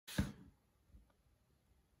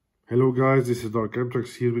Hello guys, this is Dark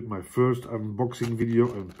Amtrax here with my first unboxing video,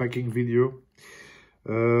 unpacking video.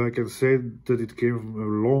 I can say that it came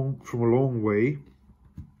from a long way,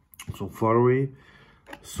 from far away.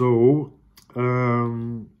 So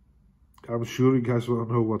I'm sure you guys want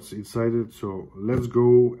to know what's inside it. So let's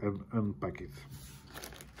go and unpack it.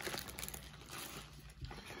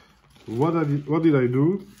 What did I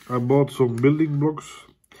do? I bought some building blocks,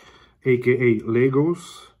 aka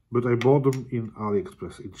Legos. But I bought them in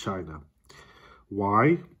AliExpress in China.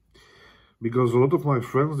 Why? Because a lot of my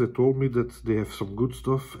friends, they told me that they have some good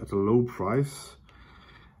stuff at a low price.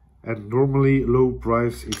 And normally low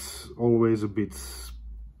price is always a bit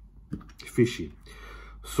fishy.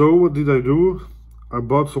 So what did I do? I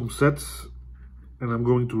bought some sets and I'm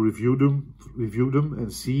going to review them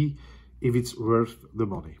and see if it's worth the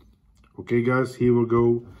money. Okay guys, here we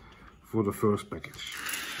go for the first package.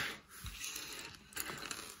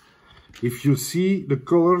 If you see the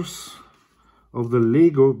colors of the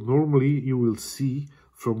Lego, normally you will see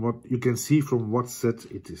from what set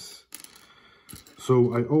it is.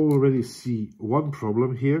 So I already see one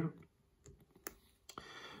problem here.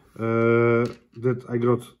 That I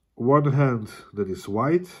got one hand that is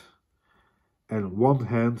white and one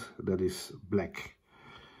hand that is black.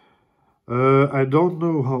 I don't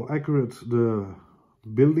know how accurate the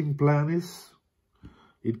building plan is.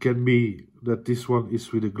 It can be that this one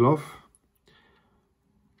is with a glove.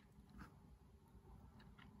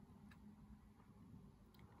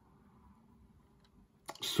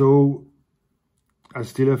 So I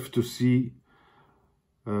still have to see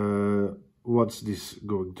what's this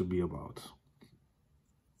going to be about.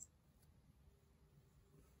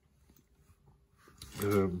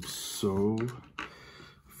 So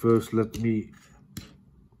first let me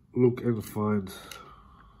look and find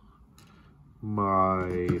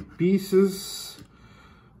my pieces.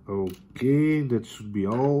 Okay, that should be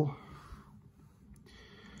all.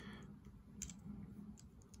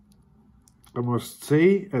 I must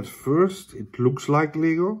say, at first it looks like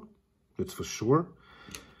Lego, that's for sure.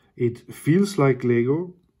 It feels like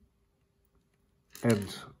Lego,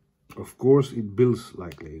 and of course it builds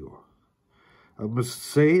like Lego. I must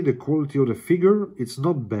say the quality of the figure, it's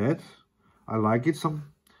not bad. I like it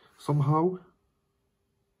somehow.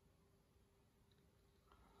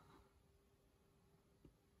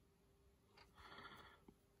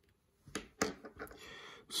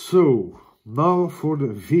 So now for the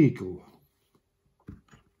vehicle.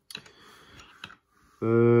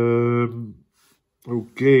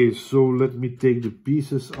 Okay, so let me take the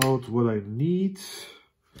pieces out what I need.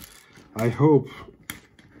 I hope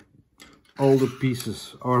all the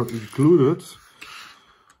pieces are included,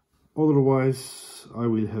 otherwise I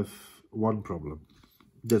will have one problem,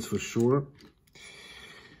 that's for sure.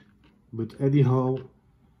 But anyhow,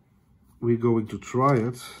 we're going to try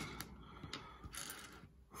it.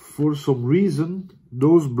 For some reason,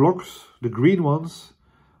 those blocks, the green ones,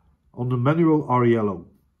 on the manual are yellow.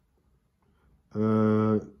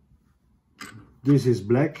 This is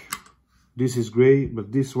black, this is gray,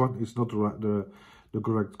 but this one is not the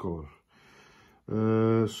correct color.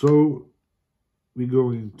 So we're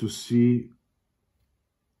going to see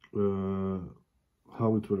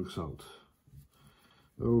how it works out.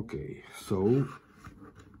 Okay, so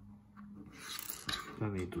I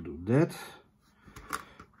need to do that.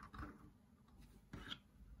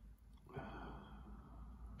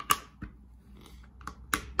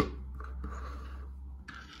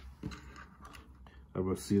 I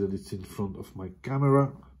will see that it's in front of my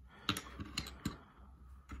camera.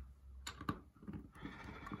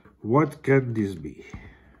 What can this be?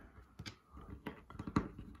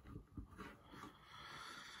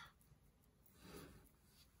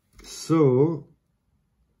 So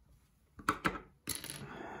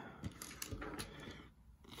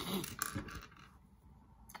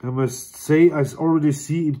I must say I already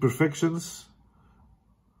see imperfections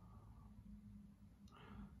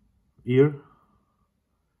here.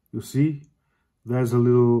 You see, there's a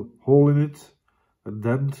little hole in it, a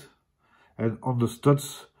dent, and on the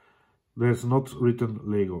studs there's not written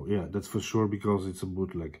Lego. Yeah, that's for sure because it's a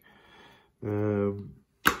bootleg.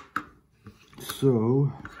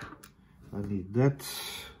 So I need that,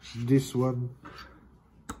 this one,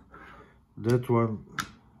 that one,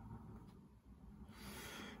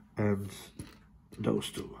 and those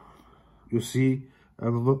two. You see,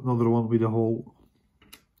 another one with a hole.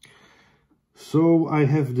 So I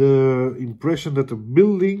have the impression that the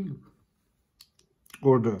building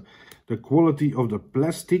or the quality of the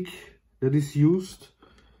plastic that is used,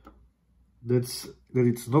 that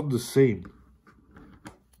it's not the same.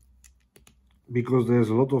 because there's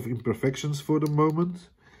a lot of imperfections for the moment.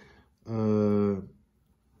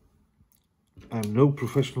 I'm no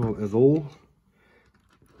professional at all,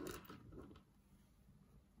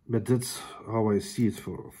 but that's how I see it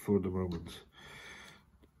for the moment.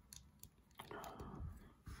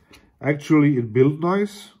 Actually, it built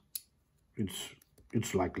nice.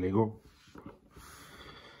 It's like Lego.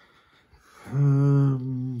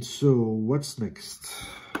 So what's next?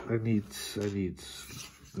 I need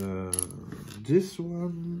this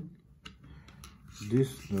one.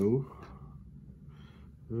 This no.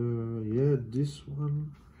 Yeah, this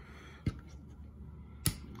one.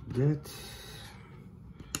 That.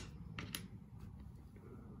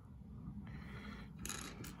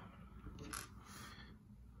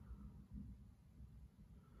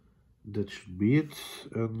 That should be it,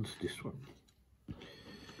 and this one.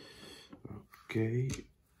 Okay.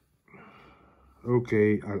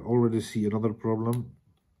 Okay, I already see another problem.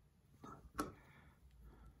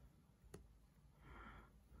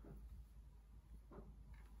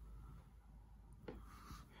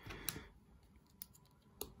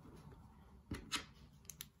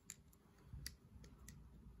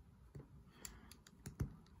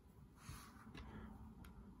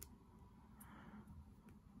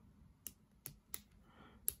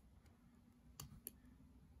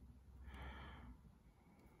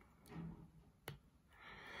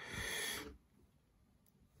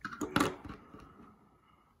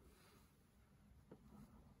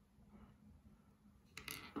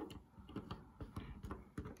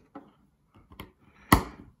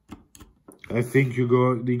 I think you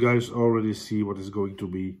guys already see what is going to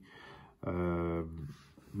be,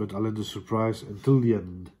 but I'll let the surprise until the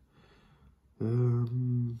end.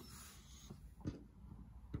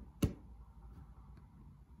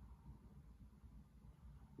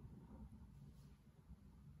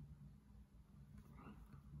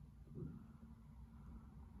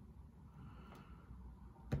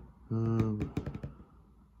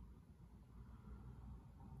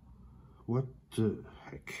 What the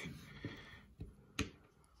heck?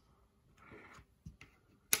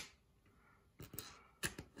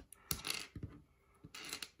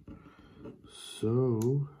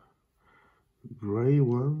 So, gray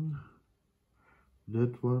one,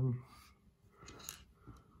 that one,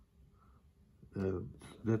 and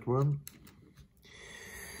that one.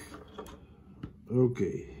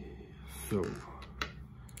 Okay, so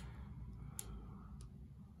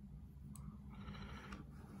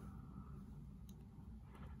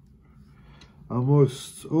I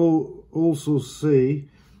must also say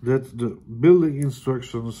that the building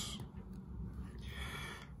instructions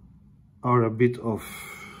are a bit of,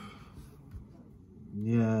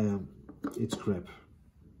 yeah, it's crap.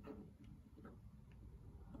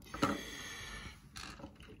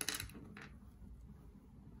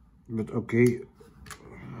 But okay,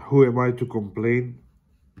 who am I to complain?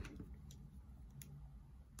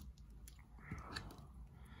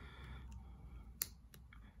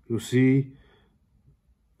 You see,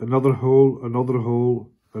 another hole, another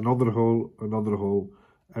hole, another hole, another hole,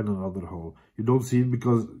 and another hole. You don't see it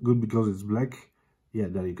because it's black. Yeah,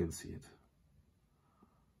 there you can see it.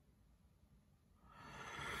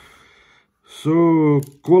 So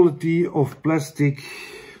quality of plastic,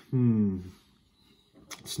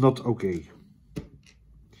 it's not okay.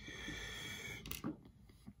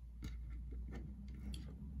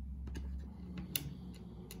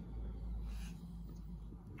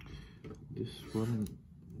 This one,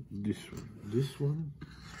 this one, this one.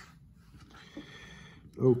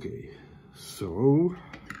 Okay, so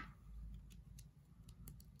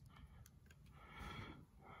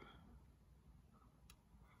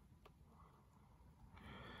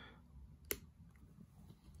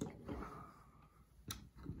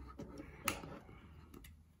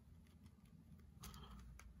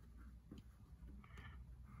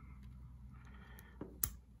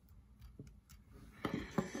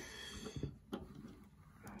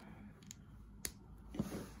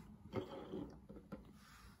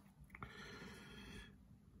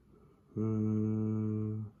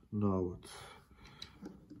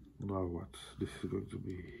now what? This is going to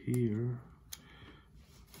be here.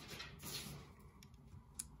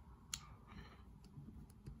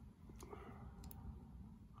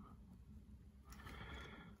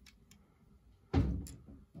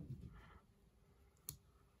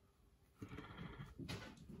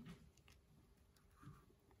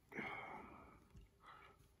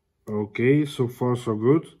 Okay, so far so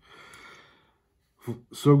good.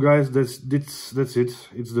 So guys, that's it.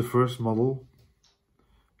 It's the first model.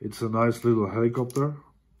 It's a nice little helicopter.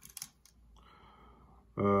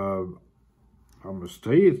 I must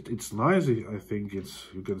say it's nice. I think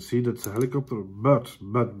you can see that's a helicopter, but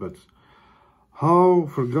how,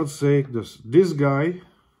 for God's sake, does this guy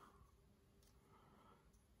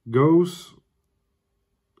goes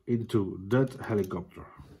into that helicopter.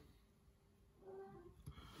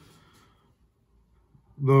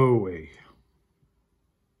 No way.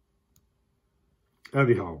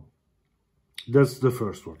 Anyhow, that's the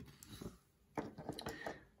first one.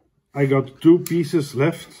 I got 2 pieces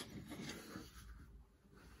left.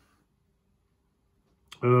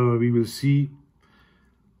 We will see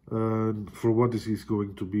for what this is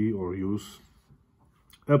going to be or use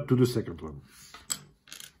up to the second one.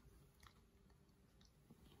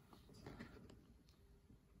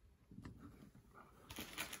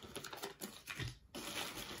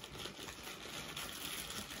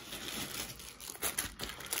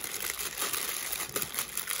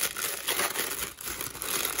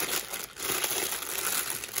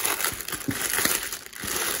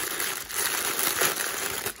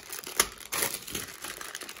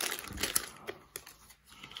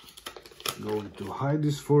 Going to hide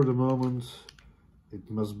this for the moment. It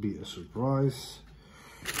must be a surprise.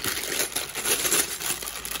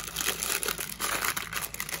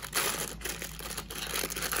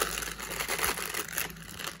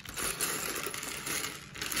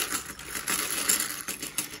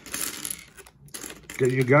 Can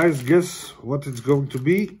you guys guess what it's going to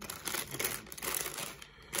be?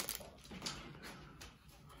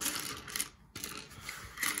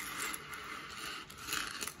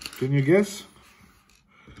 Can you guess?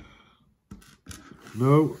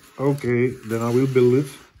 No? Okay, then I will build it.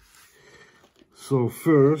 So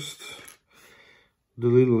first, the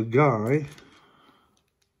little guy.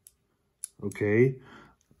 Okay.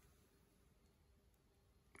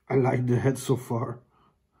 I like the head so far.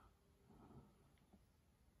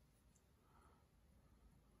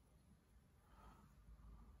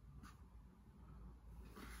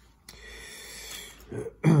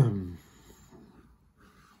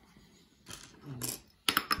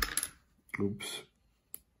 Oops.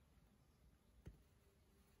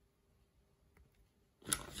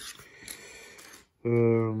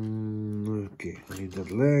 Okay, I need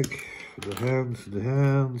that leg, the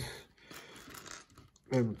hand,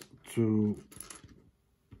 and two.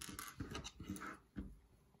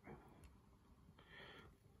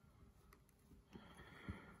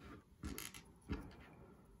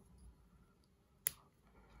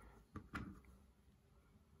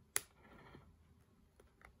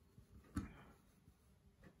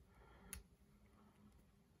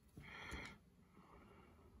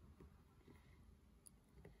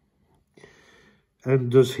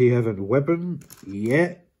 And does he have a weapon?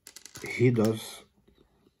 Yeah, he does.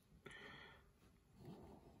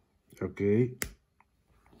 Okay.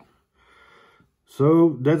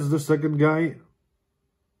 So that's the second guy.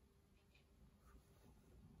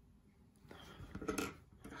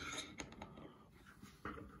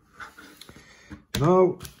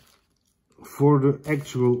 Now for the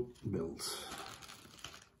actual build.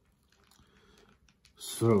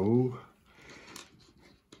 So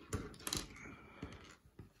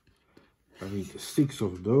I need 6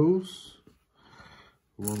 of those,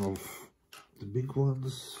 1 of the big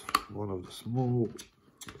ones, 1 of the small,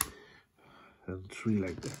 and 3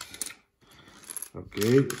 like that.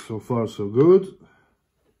 Okay, so far so good.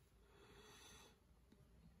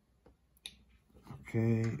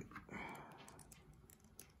 Okay.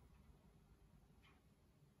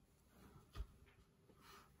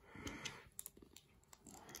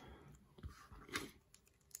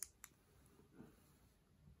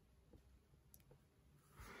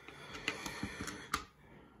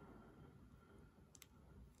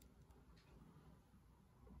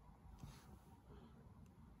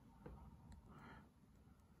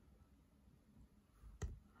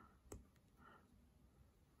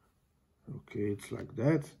 Okay, it's like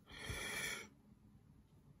that.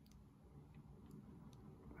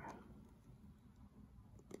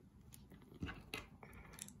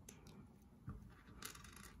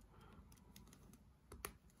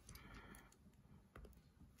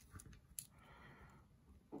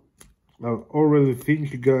 I already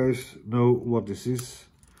think you guys know what this is.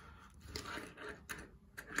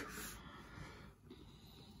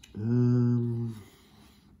 2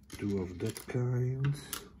 of that kind.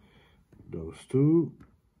 Those 2.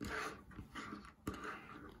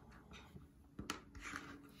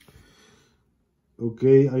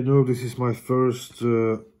 Okay, I know this is my first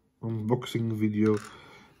unboxing video.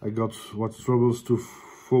 I got what troubles to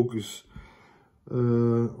focus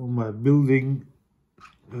on my building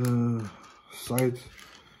site,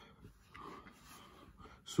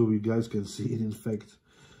 so you guys can see it in fact.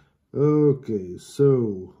 Okay,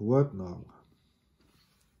 so what now?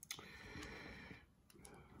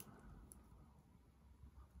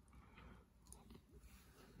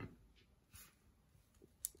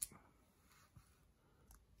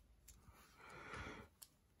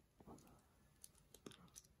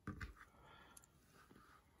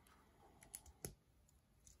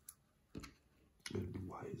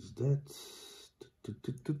 Why is that?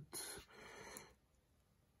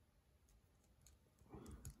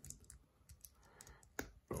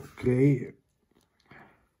 Okay.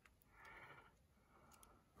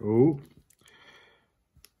 Oh.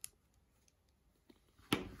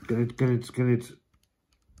 Can it?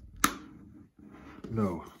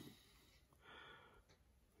 No.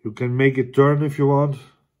 You can make it turn if you want.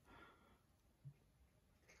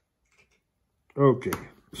 Okay.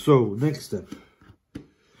 So, next step.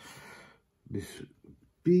 This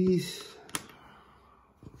piece.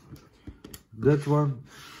 That one.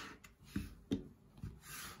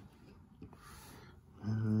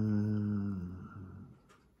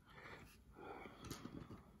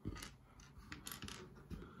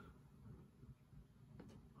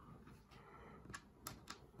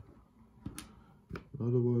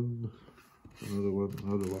 Another one,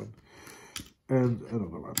 another one, and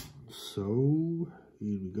another one. So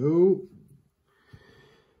here we go.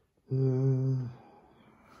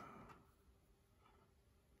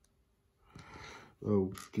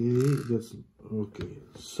 Okay, that's okay.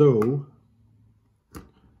 So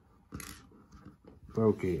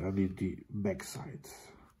okay, I need the back side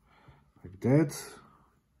like that.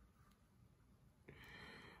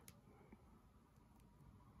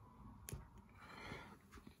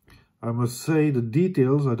 I must say the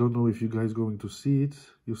details, I don't know if you guys going to see it.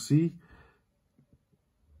 You see,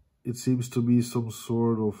 it seems to be some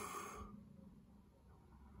sort of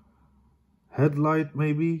headlight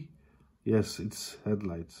maybe. Yes, it's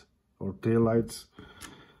headlights or tail lights.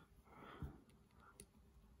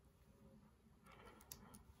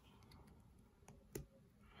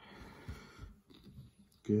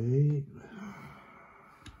 Okay.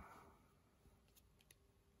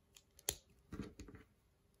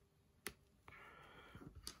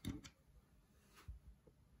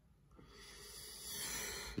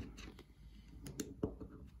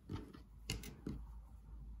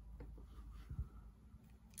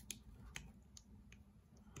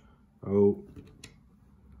 Oh,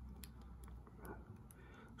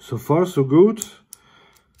 so far so good.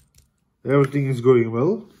 Everything is going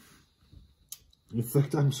well. In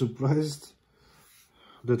fact, I'm surprised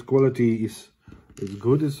that quality is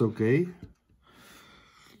good. It's okay.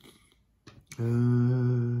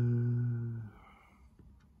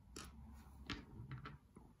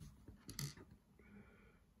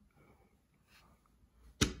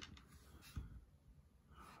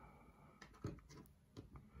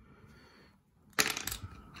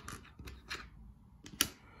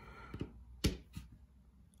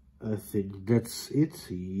 I think that's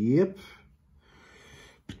it. Yep.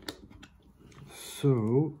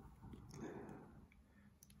 So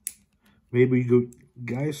maybe you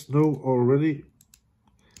guys know already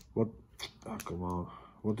what, oh, come on,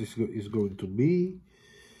 what is going to be.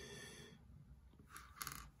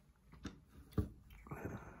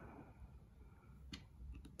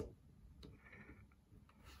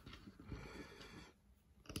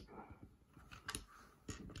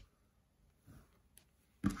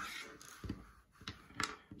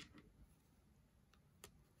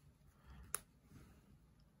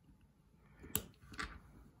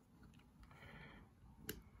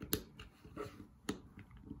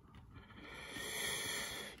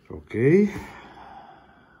 Okay,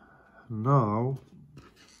 now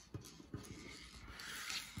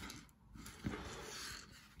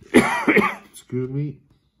excuse me.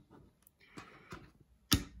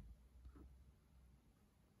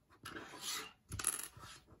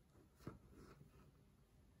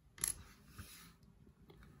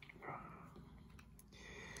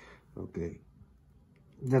 Okay,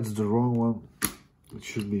 that's the wrong one. It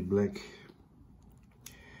should be black.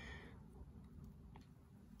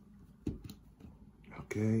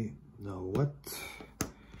 Okay, now what?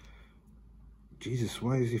 Jesus,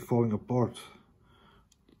 why is he falling apart?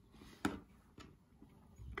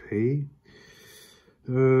 Okay,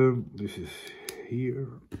 this is here.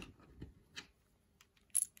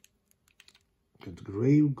 That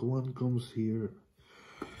gray one comes here.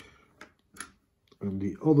 And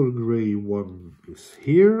the other gray one is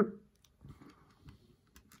here.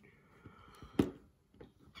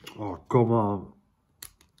 Oh, come on.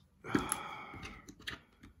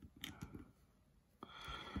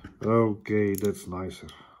 Okay, that's nicer.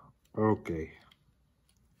 Okay.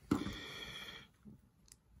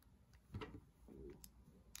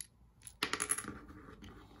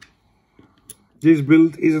 This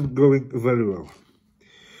build isn't going very well.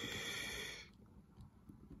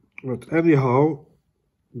 But anyhow,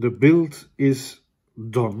 the build is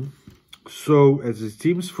done. So as it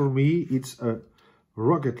seems for me, it's a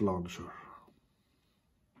rocket launcher.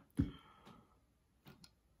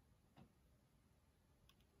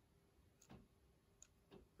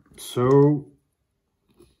 So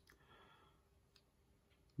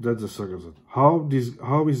that's the second one. How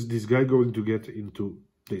is this guy going to get into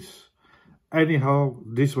this? Anyhow,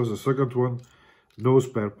 this was the second one. No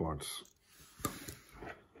spare parts.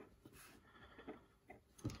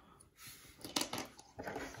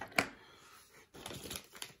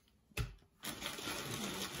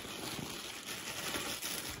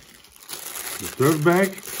 The third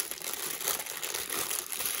bag.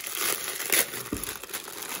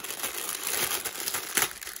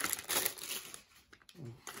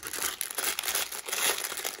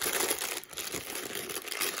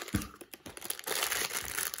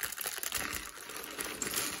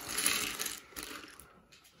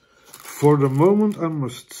 For the moment, I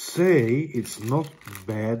must say it's not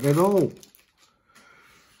bad at all.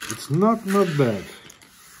 It's not bad.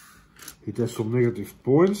 It has some negative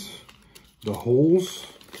points. The holes,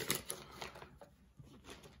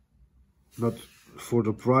 not for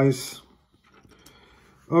the price.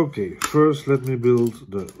 Okay, first let me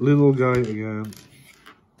build the little guy again.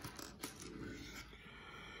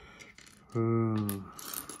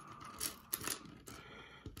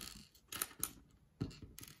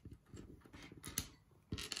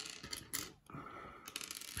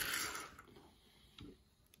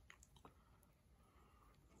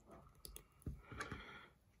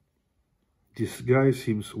 This guy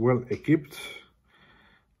seems well equipped.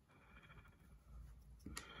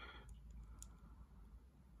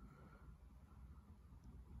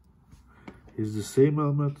 Is the same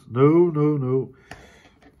helmet? No.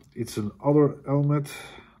 It's another helmet.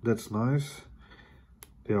 That's nice.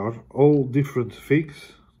 They are all different things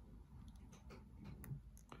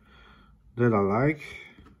that I like.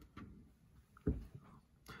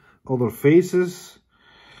 Other faces.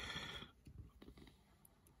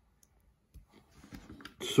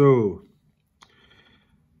 So,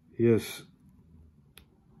 yes,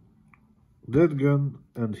 that gun,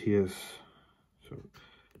 and he has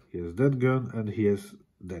that gun, and he has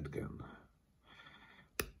that gun.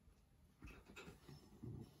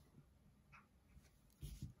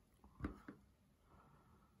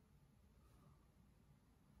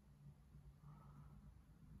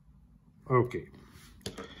 Okay,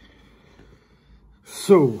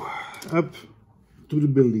 so up to the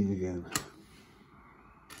building again.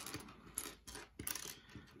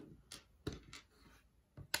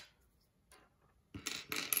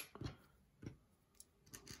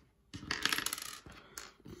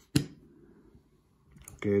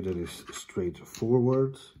 Okay, that is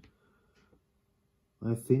straightforward,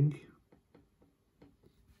 I think.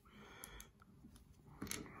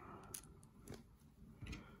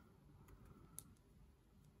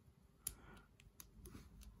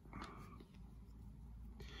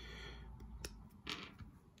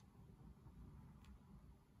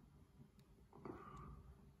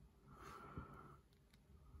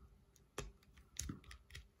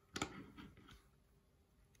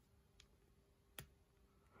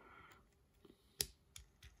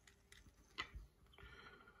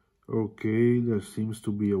 Okay, there seems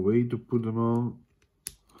to be a way to put them on.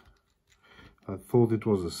 I thought it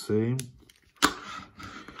was the same.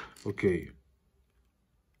 Okay.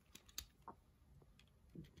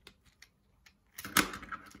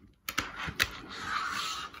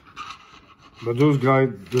 But those guys,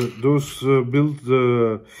 build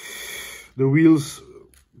the wheels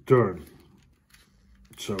turn.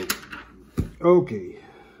 So, okay,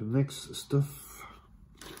 next stuff.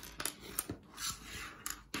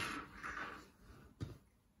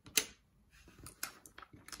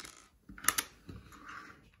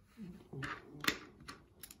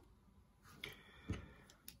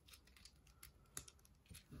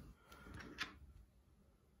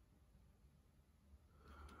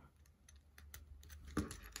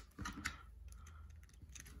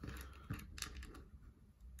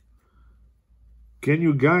 Can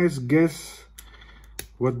you guys guess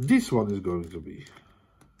what this one is going to be?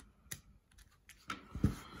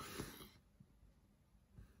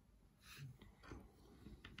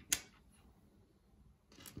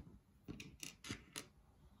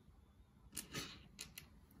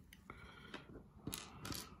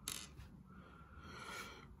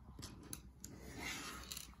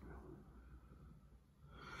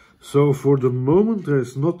 So for the moment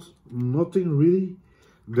there's nothing really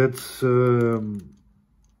that's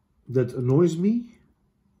that annoys me.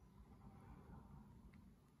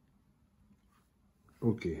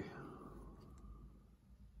 Okay.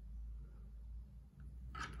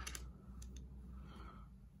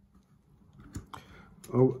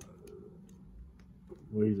 Oh,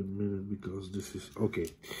 wait a minute, because this is okay.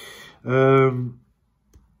 You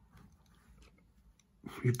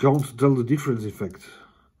can't tell the difference, in fact.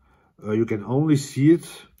 You can only see it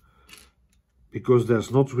because there's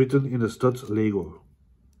not written in the stud Lego.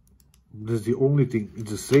 That's the only thing.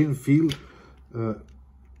 It's the same feel.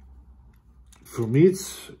 For me,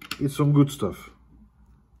 it's some good stuff.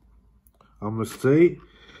 I must say,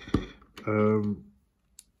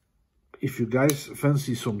 if you guys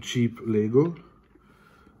fancy some cheap Lego,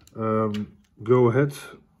 go ahead.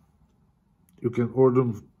 You can order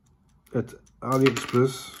them at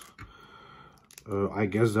AliExpress. I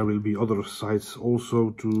guess there will be other sites also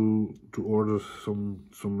to order some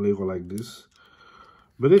Lego like this.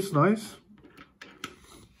 But it's nice.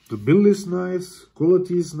 The build is nice.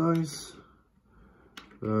 Quality is nice.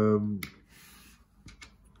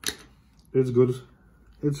 It's good.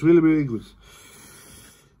 It's really good.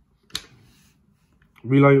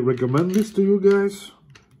 Will I recommend this to you guys?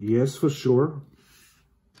 Yes, for sure.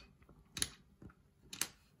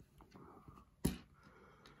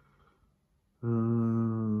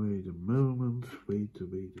 Wait a moment. Wait a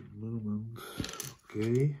moment.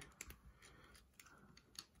 Okay.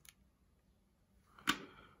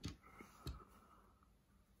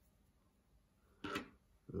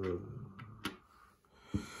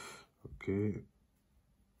 Okay.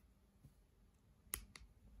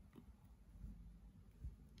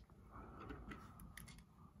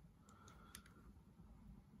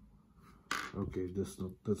 Okay, that's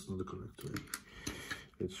not the correct way.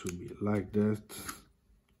 It should be like that,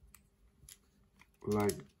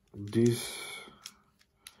 like this.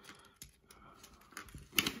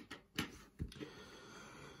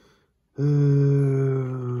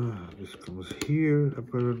 This comes here,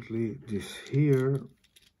 apparently. This here.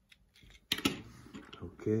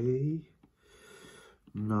 Okay.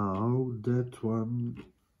 Now that one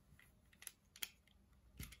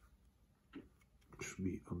should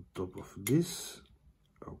be on top of this.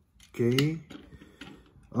 Okay.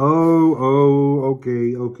 Oh,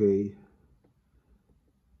 okay.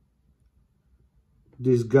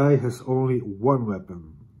 This guy has only one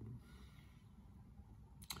weapon.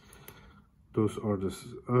 Those are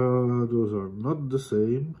not the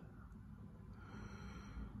same.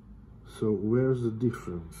 So where's the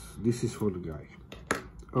difference? This is for the guy.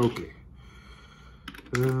 Okay.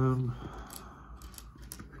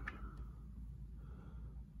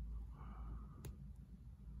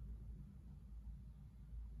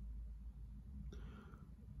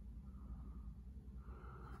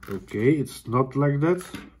 Okay, it's not like that.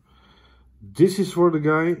 This is for the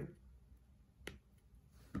guy,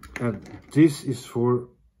 and this is for,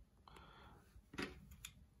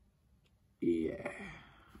 yeah.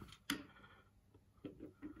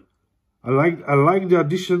 I like the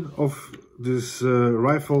addition of this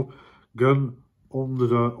rifle gun on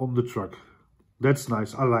the truck. That's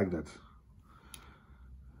nice. I like that.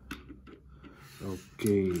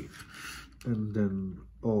 Okay, and then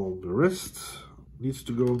all the rest needs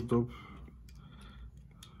to go on top.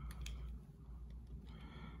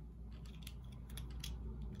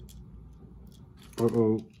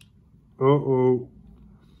 Uh-oh.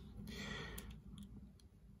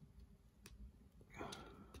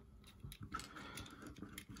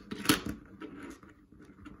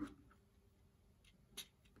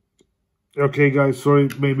 Okay guys, sorry,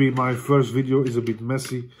 maybe my first video is a bit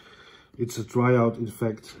messy. It's a tryout, in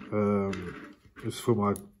fact.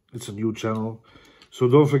 It's a new channel. So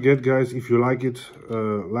don't forget guys, if you like it,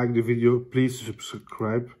 like the video, please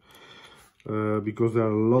subscribe. Because there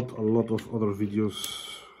are a lot of other videos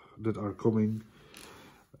that are coming.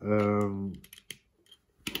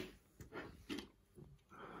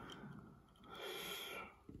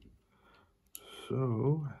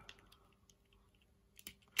 So,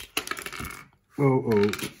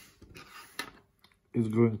 it's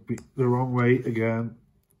going to be the wrong way again.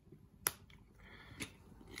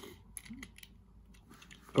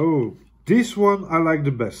 Oh, this one I like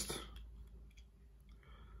the best.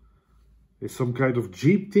 It's some kind of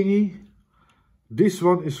Jeep thingy. This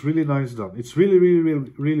one is really nice done. It's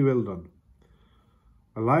really well done.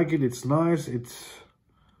 I like it. It's nice.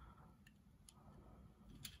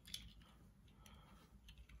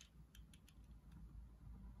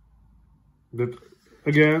 But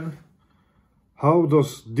again, how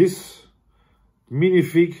does this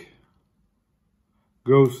minifig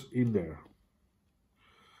goes in there?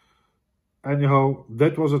 Anyhow,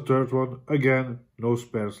 that was a third one. Again, no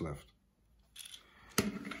spares left.